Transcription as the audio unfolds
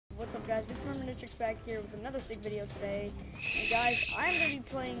What's up, guys? It's Trixters back here with another sick video today. And guys, I'm going to be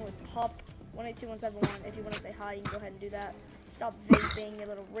playing with Pop182171. If you want to say hi, you can go ahead and do that. Stop vaping, you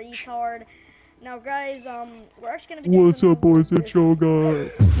little retard. Now, guys, we're actually going to be doing What's up, boys? It's your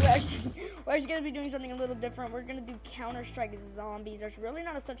guy. we're actually going to be doing something a little different. We're going to do CounterStrike zombies. There's really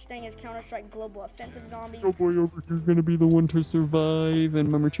not a such thing as CounterStrike GlobalOffensive zombies. Your boy over here gonna be the one to survive,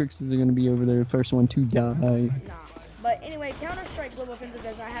 and Mama Trixters are gonna be over there, the first one to die. Nah. But anyway, CounterStrike GlobalOffensive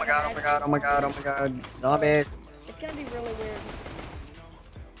does not have Oh my god, zombies. It's gonna be really weird.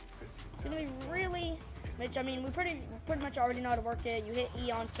 It's gonna be really, which I mean, we pretty much already know how to work it. You hit E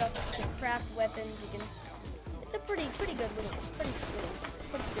on stuff, you can craft weapons, you can. It's a pretty good little.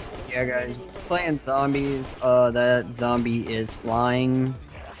 Yeah, guys, playing zombies. That zombie is flying.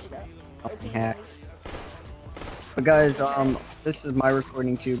 Hack. But guys, this is my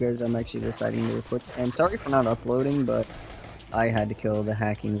recording too, guys. I'm actually deciding to record. I'm sorry for not uploading, but I had to kill the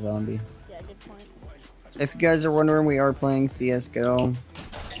hacking zombie. Yeah, good point. If you guys are wondering, we are playing CS:GO.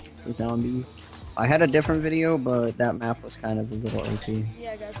 The zombies. I had a different video, but that map was kind of a little OP.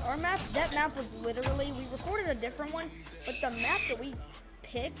 Yeah, guys, that map was literally, we recorded a different one, but the map that we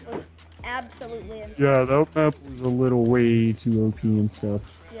picked was absolutely insane. Yeah, that map was a little way too OP and stuff.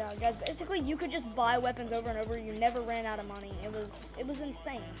 Yeah, guys, basically you could just buy weapons over and over. You never ran out of money. It was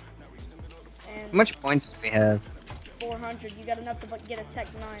insane. And How much points do we have? 400. You got enough to get a Tech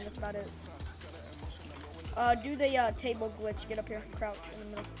 9. That's about it. Do the table glitch. Get up here. Crouch in the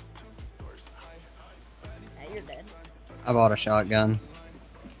middle. Yeah, you're dead. I bought a shotgun.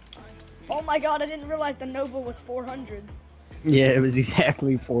 Oh my god, I didn't realize the Nova was 400. Yeah, it was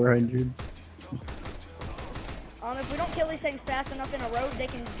exactly 400. If we don't kill these things fast enough in a row, they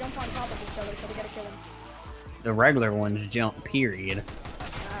can jump on top of each other, so we gotta kill them. The regular ones jump, period.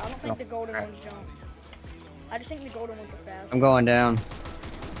 I don't think the golden ones jump. I just think the golden ones are fast. I'm going down.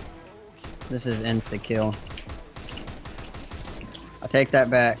 This is insta-kill. I'll take that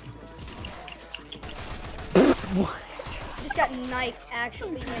back. What? You just got knifed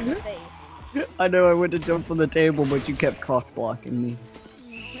actually in the face. I know I went to jump on the table, but you kept cock blocking me.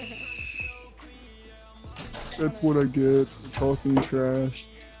 That's what I get for talking trash.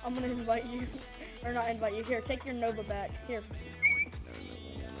 I'm gonna invite you. Or not invite you. Here, take your Nova back. Here.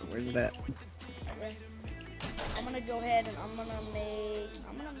 Where's that? Okay. I'm gonna go ahead and I'm gonna make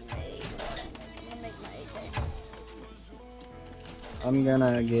my AK. I'm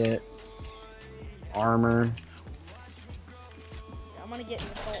gonna get armor. I'm gonna get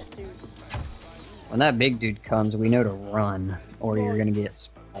an assault suit. When that big dude comes, we know to run, or you're gonna get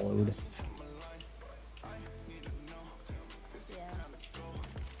swallowed. Yeah.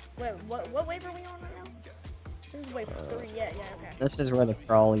 Wait, what wave are we on right now? This is wave 3. Yeah, okay. This is where the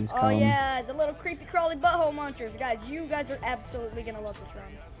crawlies come. Oh yeah, the little creepy crawly butthole munchers. Guys, you guys are absolutely gonna love this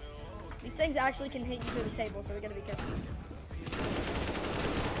run. These things actually can hit you through the table, so we gotta be careful.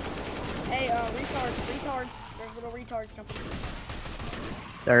 Hey, retards. There's little retards jumping.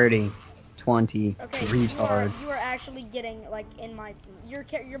 30, 20, okay, retard. You are actually getting like in my your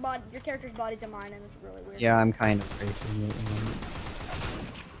character's body's in mine, and it's really weird. Yeah, I'm kind of crazy.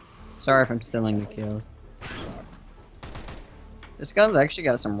 Sorry if I'm stealing the kills. This gun's actually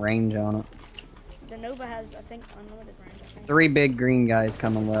got some range on it. The Nova has, I think, unlimited range. I think. 3 big green guys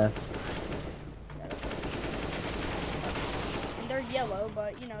coming left. And they're yellow,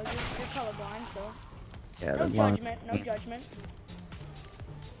 but you know you're colorblind, so Yeah, no judgment. No judgment.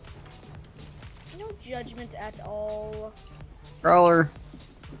 No judgment at all. Crawler.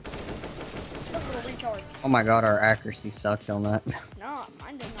 Look, little retard. Oh my god, our accuracy sucked on that. Nah,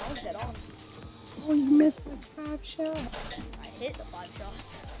 mine didn't. I was dead on. Oh, you missed the 5 shots. I hit the 5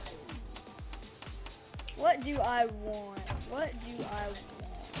 shots. What do I want? What do I want?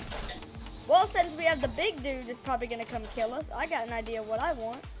 Well, since we have the big dude that's probably gonna come kill us, I got an idea of what I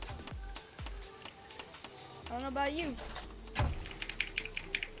want. I don't know about you.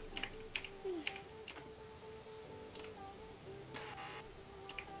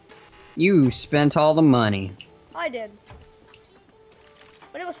 You spent all the money. I did.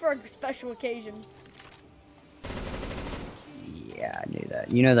 But it was for a special occasion. Yeah, I knew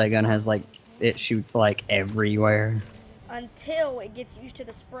that. You know that gun has like, it shoots like everywhere. Until it gets used to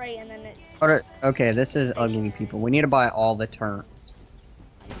the spray and then it's... Okay, this is ugly, people. We need to buy all the turrets.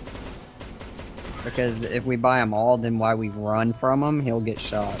 Because if we buy them all, then while we run from him, he'll get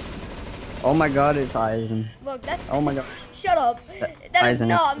shot. Oh my god, it's Eisen. Look, that's... Oh my god. Shut up. That is Eisen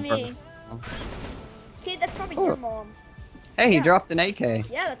not is me. Kid, that's probably your mom. Hey, he Yeah. dropped an AK.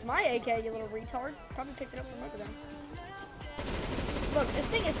 Yeah, that's my AK, you little retard. Probably picked it up from over there. Look, this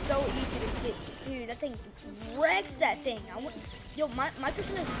thing is so easy to get. Dude, that thing wrecks that thing. Yo, my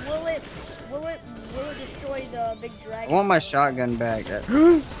question is, will it destroy the big dragon? I want my shotgun back.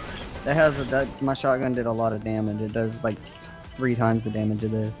 My shotgun did a lot of damage. It does like 3 times the damage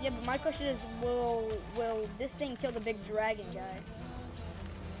of this. Yeah, but my question is, will this thing kill the big dragon guy?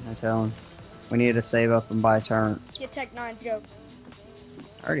 I tell him. We need to save up and buy turrets. Get Tech 9s, go.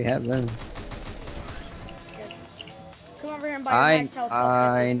 I already have those. Good. Come over here and buy your max health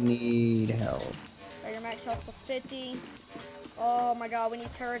plus 50. I need help. Buy your max health plus 50. Oh my god, we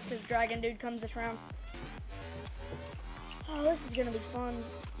need turrets because Dragon Dude comes this round. Oh, this is gonna be fun.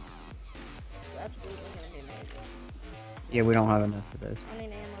 It's absolutely gonna be amazing. Yeah, we don't have enough for this. I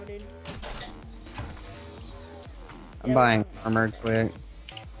need ammo, dude. I'm buying armor quick.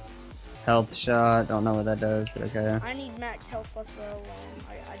 Health shot, don't know what that does, but okay. I need max health plus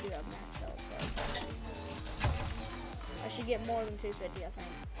I do have max health, but I should get more than 250, I think.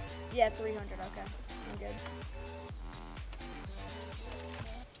 Yeah, 300, okay. I'm good.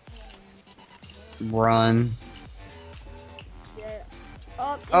 Run. Yeah.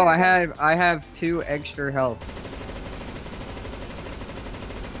 Oh, I have 2 extra healths.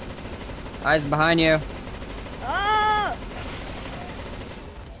 Eyes behind you. Oh!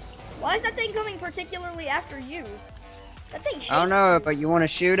 Why is that thing coming particularly after you? That thing hates I don't know, you. but you want to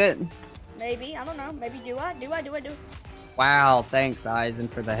shoot it? Maybe, I don't know. Maybe do I? Do I? Wow, thanks, Eisen,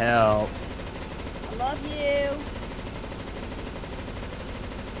 for the help. I love you.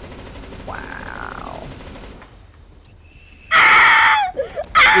 Wow.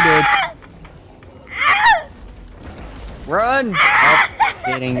 You did. Run! Oh,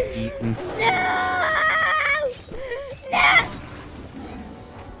 getting eaten. No!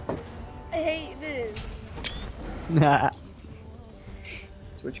 I hate this. That's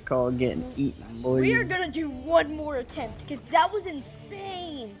what you call getting eaten, boy. We are gonna do one more attempt because that was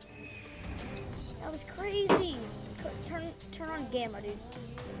insane. That was crazy. Turn on gamma, dude.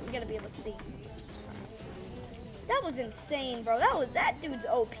 We gotta be able to see. That was insane, bro. That dude's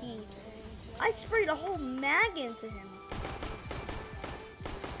OP. I sprayed a whole mag into him.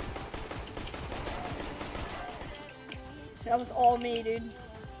 That was all me, dude.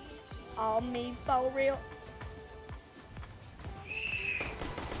 All me, for real.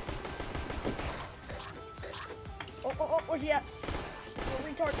 Oh, where's he at? Oh,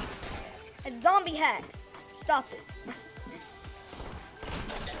 retard. It's zombie hacks. Stop it.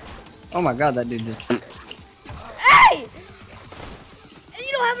 Oh my god, that dude just... Hey!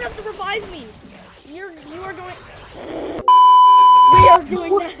 You don't have enough to revive me. You are doing... We are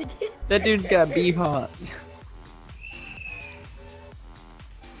doing that again. That dude's got bee-hops.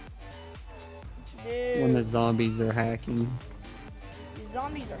 Dude. When the zombies are hacking. The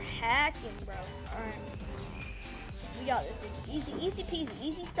zombies are hacking, bro. Alright. We got this, dude. Easy peasy.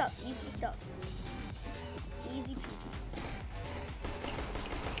 Easy stuff. Easy peasy.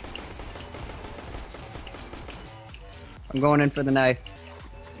 I'm going in for the knife.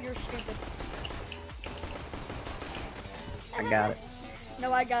 You're stupid. I got it.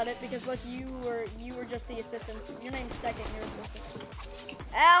 No, I got it because look, you were just the assistant. Your name's second. You're assistant.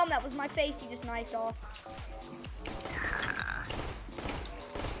 Ow! That was my face. He just knifed off.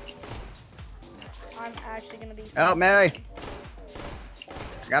 I'm actually gonna be. Help me! I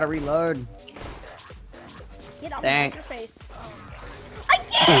gotta reload. Get out Thanks. of your face. I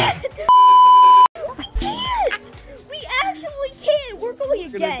can't! I can't! We actually can't! We're going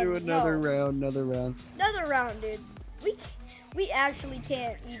again. We're gonna do another No. round. Another round, dude. We actually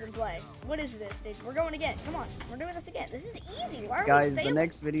can't even play. What is this, dude? We're going again. Come on. We're doing this again. This is easy. Why are Guys, we the failing?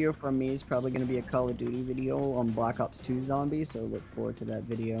 next video from me is probably going to be a Call of Duty video on Black Ops 2 Zombies, so look forward to that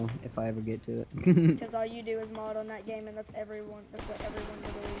video if I ever get to it. Because all you do is mod on that game, and that's what everyone really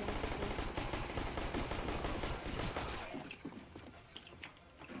wants to see.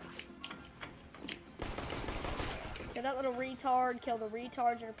 Kill that little retard. Kill the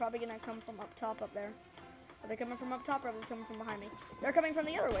retards. They're probably gonna come from up top up there. Are they coming from up top or are they coming from behind me? They're coming from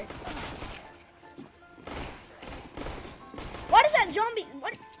the other way. What is that zombie?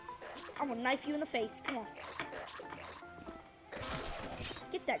 What? I'm gonna knife you in the face. Come on.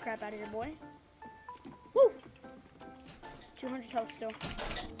 Get that crap out of here, boy. Woo! 200 health still.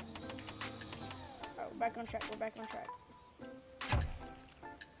 Oh, we're back on track. We're back on track.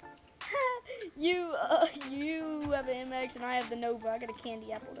 You have an MX and I have the Nova. I got a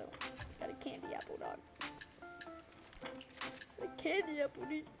candy apple though. Got a candy apple, dog. Got a candy apple,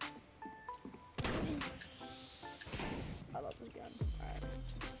 dude. I love this gun. Alright.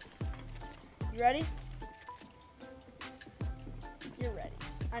 You ready? You're ready.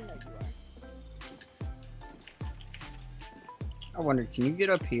 I know you are. I wonder, can you get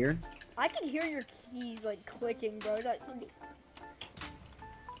up here? I can hear your keys like clicking, bro. Like,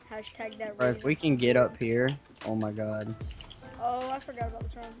 hashtag that. Bro, if we can get up here, oh my god. Oh, I forgot about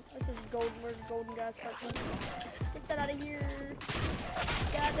this round. This is golden. Where's the golden guy start from? Get that out of here.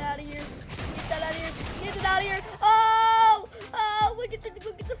 Get that out of here. Get that out of here. Get it out of here. Oh! Oh! Look at the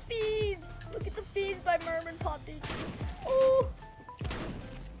feeds. Look at the feeds by Merman Pop, dude. Ooh.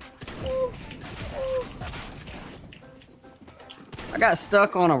 Ooh. Ooh. I got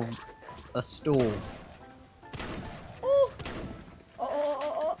stuck on a stool. Ooh. Oh, oh,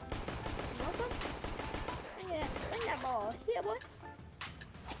 oh, oh. You want some? Bring that ball. Yeah, boy.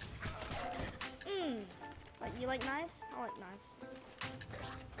 Like, you like knives? I like knives.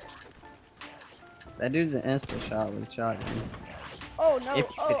 That dude's an insta shot with a shotgun. Oh, no. If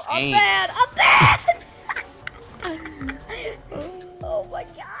you Oh, could I'm aim. bad. I'm bad. Oh, my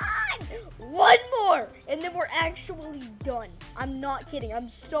God. One more, and then we're actually done. I'm not kidding. I'm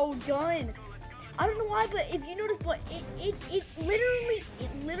so done. I don't know why, but if you notice, but it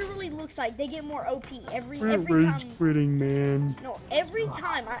literally looks like they get more OP every time. Rage quitting, man. No, every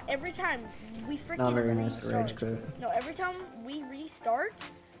time we freaking Not very nice to restart. rage quit. No, every time we restart,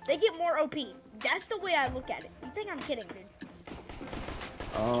 they get more OP. That's the way I look at it. You think I'm kidding, dude?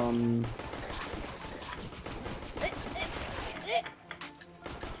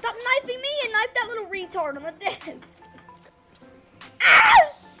 Stop knifing me and knife that little retard on the desk.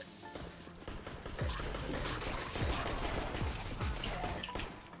 Ah!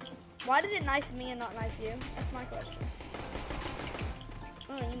 Why did it knife me and not knife you? That's my question.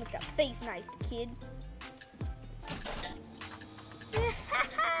 Oh, you must got face knifed, kid.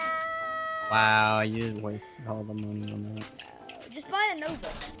 Wow, you just wasted all the money on that. Just buy a Nova.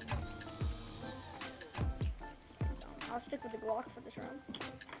 I'll stick with the Glock for this round.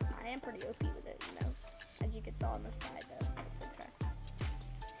 I am pretty OP with it, you know. As you can tell on this guy, though. It's okay.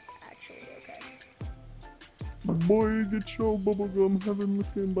 Actually, okay. Boy, get your bubblegum heaven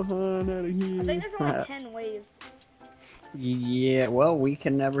looking behind out of here. I think there's only 10 waves. Yeah, well, we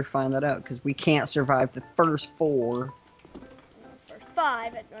can never find that out because we can't survive the first 4. First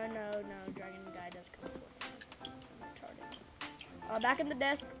 5. No, Dragon Guy does come fourth. I'm retarded. Back in the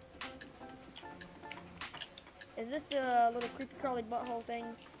desk. Is this the little creepy crawly butthole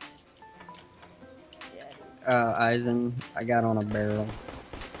things? Yeah. Eisen, I got on a barrel.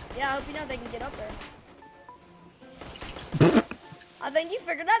 Yeah, I hope you know they can get up there. I think you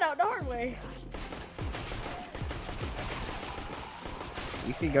figured that out the hard way.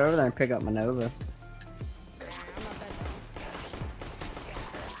 You could go over there and pick up my Nova. I'm not that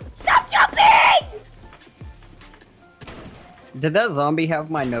dumb. Stop jumping! Did that zombie have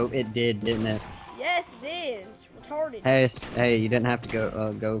my Nova? It did, didn't it? Yes, it is. Retarded. Hey, you didn't have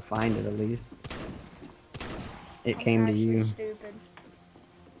to go find it at least. It came to you. Stupid.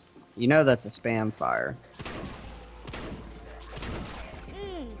 You know that's a spam fire.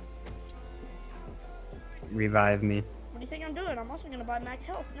 Revive me. What do you think I'm doing? I'm also gonna buy max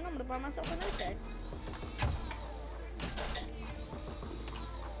health, and then I'm gonna buy myself a nose tag.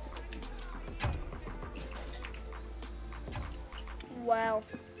 Wow.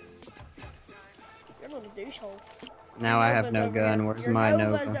 You're a little douche hole. Now I have no gun. Where's my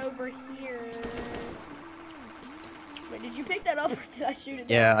Nova's Nova? over here. Wait, did you pick that up or did I shoot it?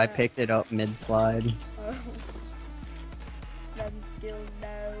 Yeah, down? I picked it up mid-slide. Oh. Them skills,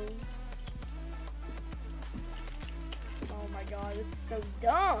 no. Oh my god, this is so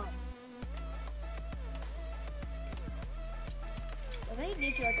dumb. I think it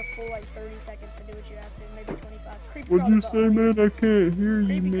gives you like a full 30 seconds to do what you have to, maybe 25. Creepy What'd you crawly say, man? I can't hear you,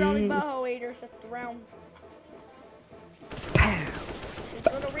 Creepy crawly man. butthole eaters at the round. This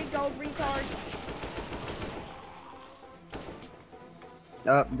little retard.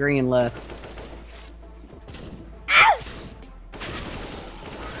 Up, green left.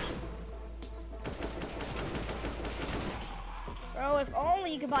 Bro, if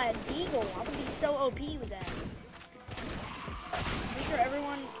only you could buy a deagle. I would be so OP with that. I'm sure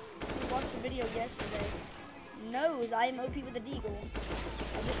everyone who watched the video yesterday knows I am OP with a deagle. I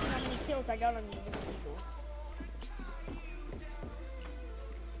just seen how many kills I got on you with a deagle.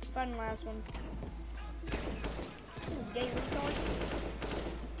 Find the last one. Ooh, gay retard.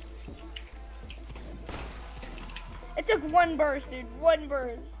 It took one burst, dude. One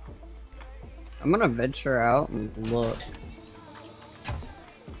burst. I'm gonna venture out and look.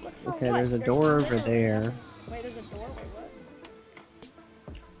 Look for Okay, what? there's a door over literally there. nothing. Wait, there's a door? Wait, what?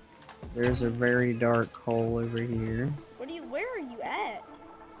 There's a very dark hole over here. Where are you at?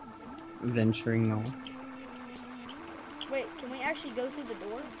 Venturing off. Wait, can we actually go through the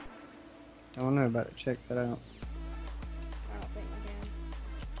door? I don't know, about to check that out. I don't think we can.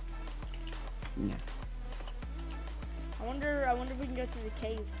 Yeah. I wonder if we can go through the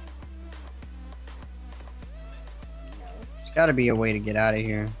cave. No. There's gotta be a way to get out of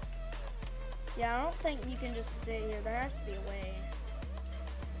here. Yeah, I don't think you can just sit here. There has to be a way.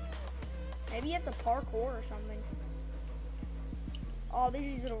 Maybe you have to parkour or something. Oh,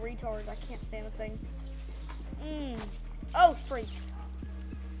 these little retards. I can't stand the thing. Oh, freak.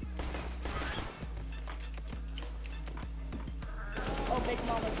 Oh, big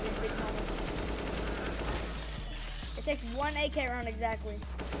mama, dude, big mama. It takes 1 AK round exactly.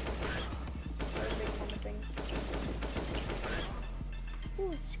 Those big mama things. Ooh,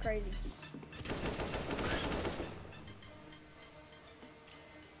 this is crazy.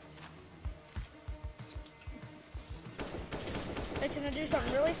 It's gonna do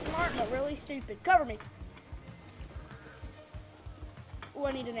something really smart but really stupid. Cover me. Ooh,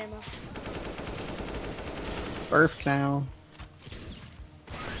 I need an ammo. Birth now.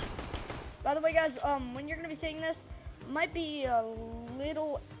 By the way, guys, when you're gonna be seeing this, might be a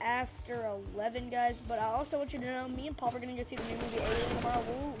little after 11, guys. But I also want you to know, me and Pop are gonna go see the new movie Alien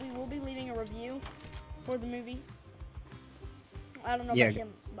tomorrow. We will be leaving a review for the movie. I don't know about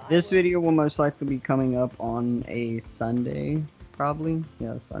him. This video will most likely be coming up on a Sunday, probably.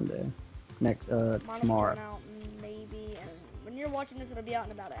 Yeah, Sunday. Next, tomorrow. Out maybe. And when you're watching this, it'll be out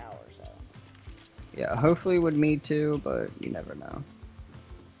in about an hour or so. Yeah, hopefully with me too, but you never know.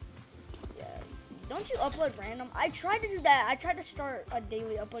 Yeah. Don't you upload random? I tried to do that. I tried to start a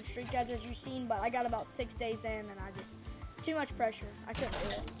daily upload streak, guys, as you've seen, but I got about 6 days in, and I just too much pressure. I couldn't do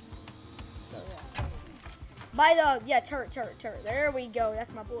it. So yeah. By the turret. There we go.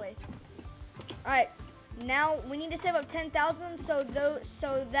 That's my boy. All right. Now we need to save up 10,000 so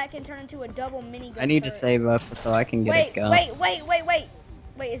that can turn into a double minigun. I need to save up so I can get a gun.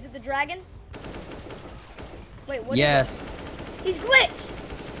 Wait, is it the dragon? Wait, what? Yes. He's glitched.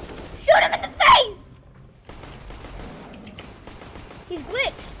 Shoot him in the face. He's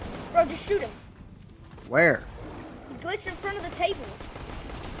glitched. Bro, just shoot him. Where? He's glitched in front of the tables.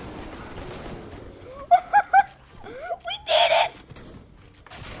 We did it!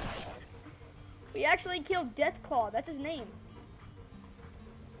 We actually killed Deathclaw. That's his name.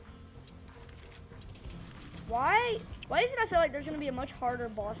 Why does it I feel like there's going to be a much harder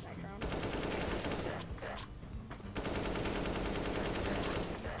boss next round?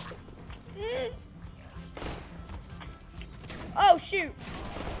 Oh, shoot.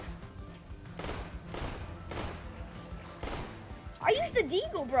 I used the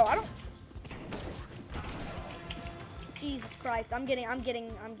deagle, bro. I don't... Jesus Christ. I'm getting help.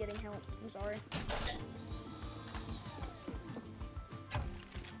 I'm sorry.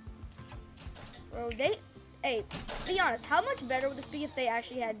 Bro, hey, be honest, how much better would this be if they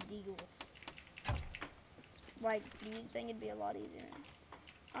actually had deagles? Like, do you think it'd be a lot easier?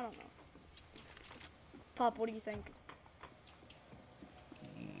 I don't know. Pop, what do you think?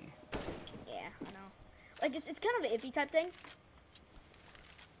 Yeah, I know. Like, it's kind of an iffy type thing.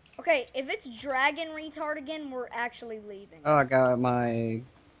 Okay, if it's dragon retard again, we're actually leaving. Oh, I got my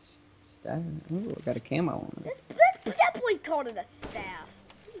staff. Ooh, I got a camo on it. That boy called it a staff.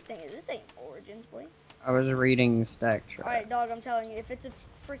 What do you think? This ain't Origins, boy. I was reading Stack Track. Alright, dog, I'm telling you, if it's a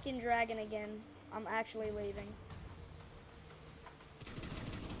freaking dragon again, I'm actually leaving.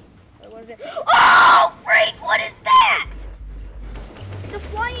 Wait, what is it? Oh, freak! What is that? It's a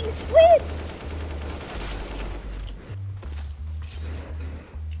flying squid!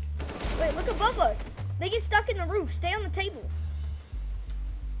 Wait, look above us. They get stuck in the roof. Stay on the tables.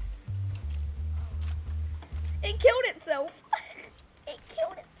 It killed itself. It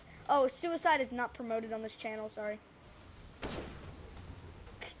killed it. Oh, suicide is not promoted on this channel. Sorry.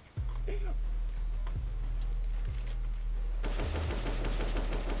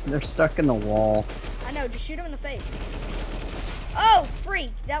 They're stuck in the wall. I know. Just shoot him in the face. Oh, freak.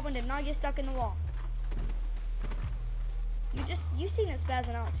 That one did not get stuck in the wall. You seen it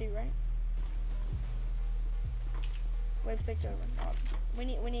spazzing out too, right? Wave 6 over. Oh, we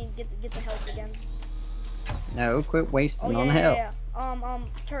need to get the health again. No, quit wasting on health. Yeah.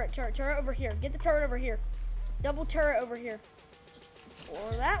 Turret over here. Get the turret over here. Double turret over here.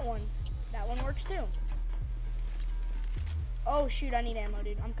 Or that one. That one works too. Oh shoot, I need ammo,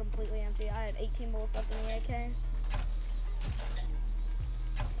 dude. I'm completely empty. I had 18 bullets left in the AK.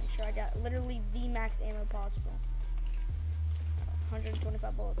 Make sure I got literally the max ammo possible.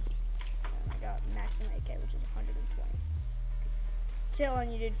 125 bullets. And I got max in the AK, which is 120.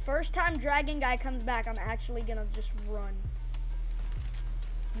 Telling you, dude. First time dragon guy comes back, I'm actually gonna just run.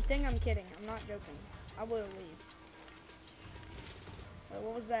 You think I'm kidding? I'm not joking. I will leave. Wait,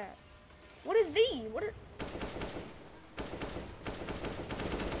 what was that? What is the? What are...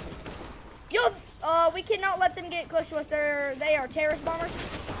 Yo, We cannot let them get close to us. They are terrorist bombers.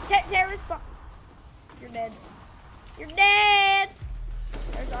 Terrorist bomb. You're dead. You're dead.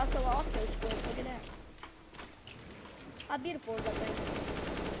 There's also an octo squid. Look at that. How beautiful is that thing?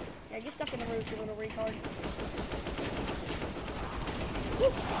 Yeah, get stuck in the roof, you little retard.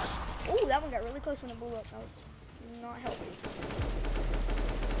 Ooh, that one got really close when it blew up. That was not healthy.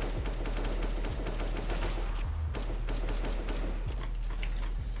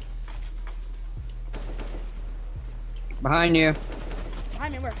 Behind you.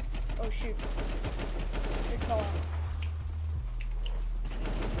 Behind me, where? Oh, shoot. Good call.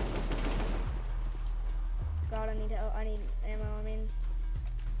 God, I need help. I need ammo, I mean.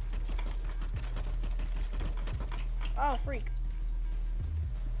 Oh, freak.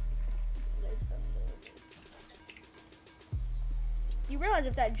 You realize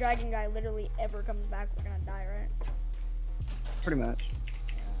if that dragon guy literally ever comes back, we're gonna die, right? Pretty much.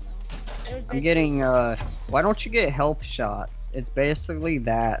 Yeah, I'm getting, why don't you get health shots? It's basically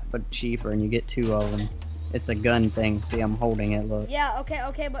that, but cheaper, and you get 2 of them. It's a gun thing. See, I'm holding it, look. Yeah,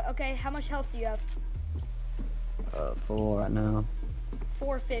 okay, but okay, how much health do you have? 4 right now.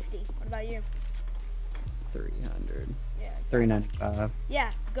 450. What about you? 300. Yeah. 395.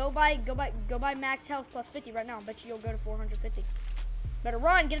 Yeah, go buy max health plus 50 right now. I bet you you'll go to 450. Better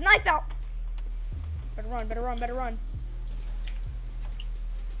run, get a knife out. Better run.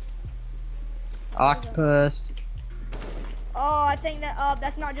 Octopus. Oh, I think that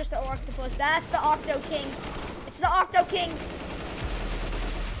that's not just the octopus. That's the Octo King. It's the Octo King.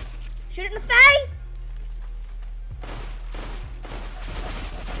 Shoot it in the face.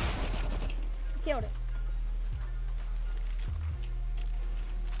 Killed it.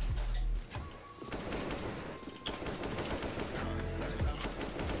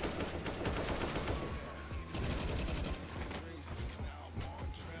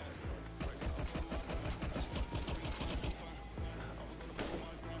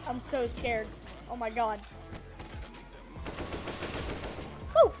 I'm so scared. Oh my god.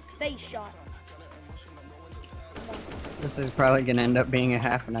 Woo! Face shot. This is probably gonna end up being a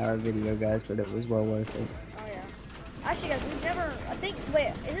half-an-hour video, guys, but it was well worth it. Oh yeah. Actually, guys, we've never. I think.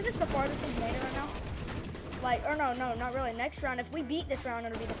 Wait, isn't this the farthest we've made it right now? Like, or no, not really. Next round, if we beat this round,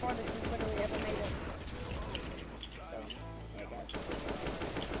 it'll be the farthest we've literally ever made it. So, yeah, guys.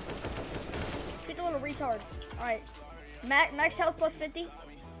 Get the little retard. All right. Max health plus 50.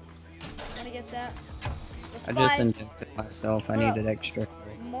 I'm gonna get that. I just injected myself. I needed extra.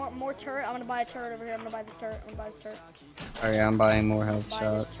 More turret. I'm gonna buy a turret over here. I'm gonna buy this turret. Oh yeah, I'm buying more health Buy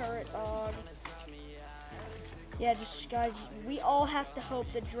shots. this turret, dog. Yeah, just guys, we all have to hope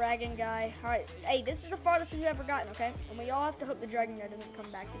the dragon guy. All right, hey, this is the farthest we've ever gotten, okay? And we all have to hope the dragon guy doesn't come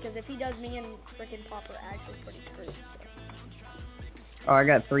back, because if he does, me and freaking Pop are actually pretty screwed. So. Oh, I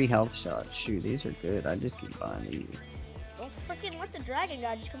got 3 health shots. Shoot, these are good. I just keep buying these. Don't freaking let the dragon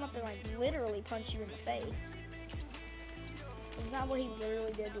guy just come up and like literally punch you in the face. Isn't that what he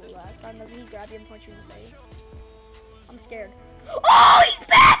literally did to you last time? Doesn't he grab you and punch you in the face? I'm scared. Oh, he's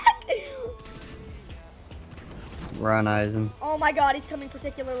back! Run, Eisen. Oh my god, he's coming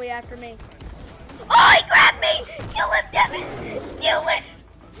particularly after me. Oh, he grabbed me! Kill him, Devin! Kill him!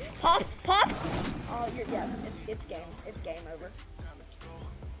 Pop! Oh, yeah, it's game. It's game over.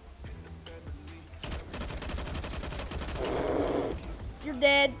 You're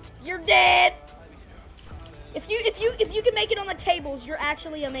dead. You're dead! If you can make it on the tables, you're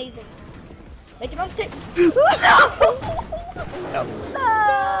actually amazing. Make it on the table. No!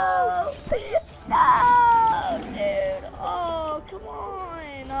 No, dude. Oh, come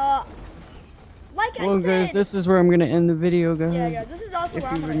on. Like I said. Guys, this is where I'm gonna end the video, guys. Yeah, this is also if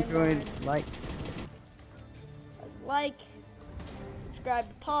where I'm you've gonna end enjoyed, mine. like. Subscribe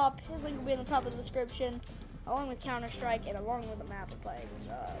to Pop. His link will be in the top of the description, along with CounterStrike and along with the map we're playing.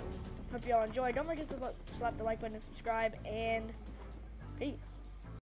 Hope y'all enjoy. Don't forget to slap the like button and subscribe, and peace.